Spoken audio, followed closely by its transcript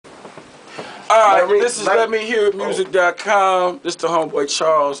Alright, this is LetMeHearItMusic.com. This the homeboy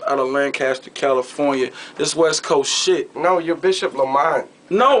Charles out of Lancaster, California. This West Coast shit. No, you're Bishop Lamont.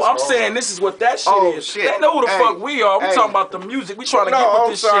 No, I'm saying this is what that shit is. Shit. They know who the fuck we are. We talking about the music. We trying to get with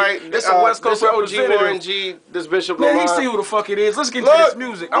this shit. This is West Coast representative. Warren G, this Bishop Lamont. Man, he see who the fuck it is. Let's get into this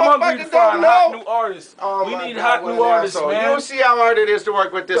music. I'm hungry to find hot new artists. We need hot new artists, man. You'll see how hard it is to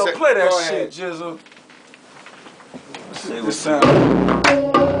work with this. Yo, play that shit, Jizzle. Let's see this sound.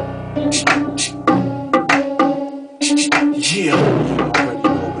 Yeah, already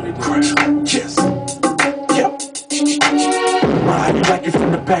know what it is. Yes. Yep. Ride like you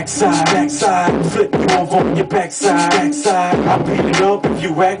from the backside. Flip you over on your backside. I'll beat it up if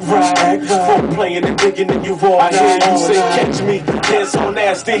you act right. Fuck playing and digging and you raw. I hear you say catch me, dance on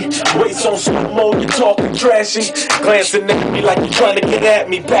nasty. Waist on slow-mo, you talking trashy. Glancing at me like you trying to get at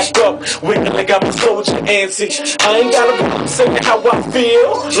me. Back up, wiggling like I'm a soldier antsy. I ain't got a problem saying how I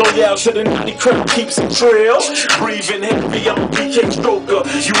feel. Loyal to the naughty crowd keeps it trail. Breathing heavy, I'm a PK stroker.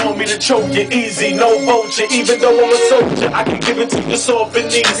 You want me to choke you easy, no vulture. Even though I'm a soldier, I can give it to you soft and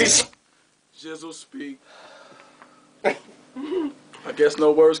easy. Jizzle speak. I guess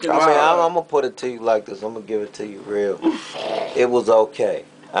no words can describe. I'm gonna put it to you like this. I'm gonna give it to you real. It was okay.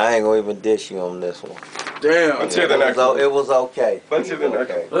 I ain't gonna even dish you on this one. Damn. Until the next one. It was okay. Until the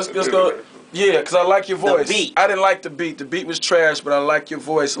next one. Let's go. Yeah, because I like your voice. The beat. I didn't like the beat. The beat was trash, but I like your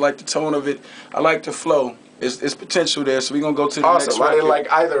voice. I like the tone of it. I like the flow. It's potential there, so we're going to go to the next record. I didn't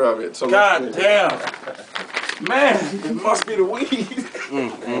like either of it. So God damn. Man, it must be the weed.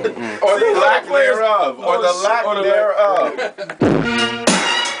 Or the lack thereof. Or the lack thereof.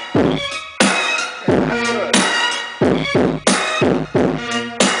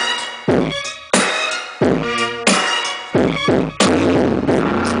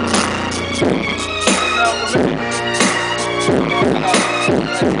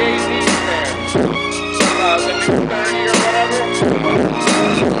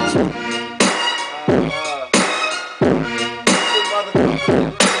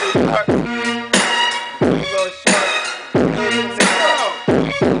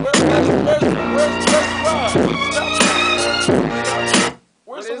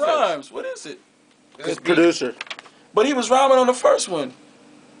 Where's the rhymes? What is it? His producer. But he was rhyming on the first one.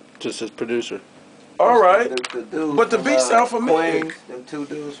 Just his producer. All right. The dudes But the from, beat sound familiar. Queens, them two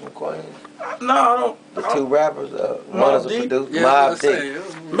dudes from Queens. No, I don't. The two rappers. One is a Deep? producer. Yeah, Mobb Deep.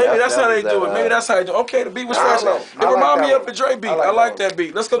 Maybe that's how they do it. Maybe that's how they do it. Okay, the beat was fresh. It reminded me of the Dre beat. I like that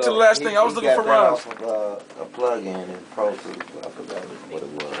beat. Let's go to the last thing. I was looking for rhymes. A plug-in in Pro Tools. I forgot what it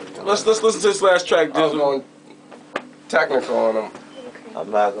was. Let's listen to this last track, I was Jizzle. going technical on them. I'm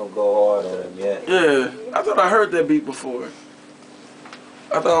not gonna go hard on him yet. Yeah, I thought I heard that beat before.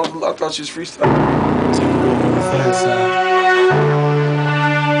 I thought she was freestyling. Take a walk on the flat side.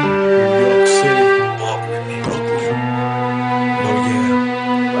 New York City, Brooklyn. Oh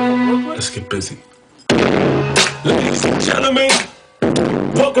yeah. Let's get busy. Ladies and gentlemen,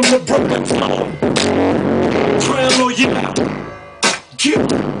 welcome to Brooklyn Town. Grand Loyal.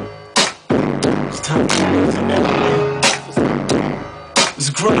 It's time to go to LA. It's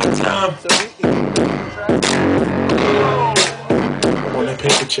grind time. I'm on that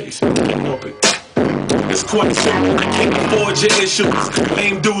paper chase. Can't help it. It's quite simple, I can't afford your issues.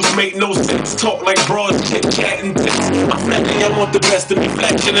 Lame dudes make no sense. Talk like bros, chit-chatting dicks. My family, I want the best of me.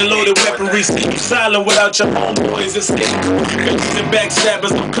 Flashing and loaded weaponry. See you silent without your homeboys and stick. Bitches and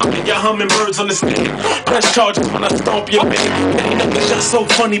backstabbers, I'm coming. Y'all hummingbirds on the stick. Press charges when I stomp your back. Ain't nothing just so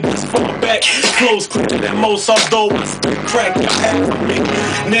funny, but it's fall back. Flows quicker than most, although I spit crack. Y'all have for me.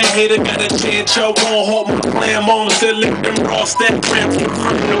 Now hater got a chance, y'all won't hold my flam on. Still lick them raw stack cramps.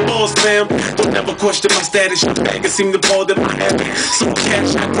 The balls, fam. Don't ever question my status, your bag seem to ball that my habit. So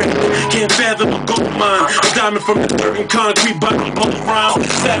cash I grab it, can't fathom a gold mine. A diamond from the dirt and concrete, but I'm both round.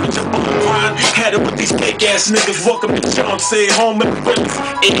 Savage up on the grind, had it with these fake ass niggas. Welcome to John, say home and friends.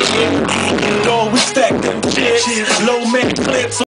 Yeah, we stack them chips, low man clips.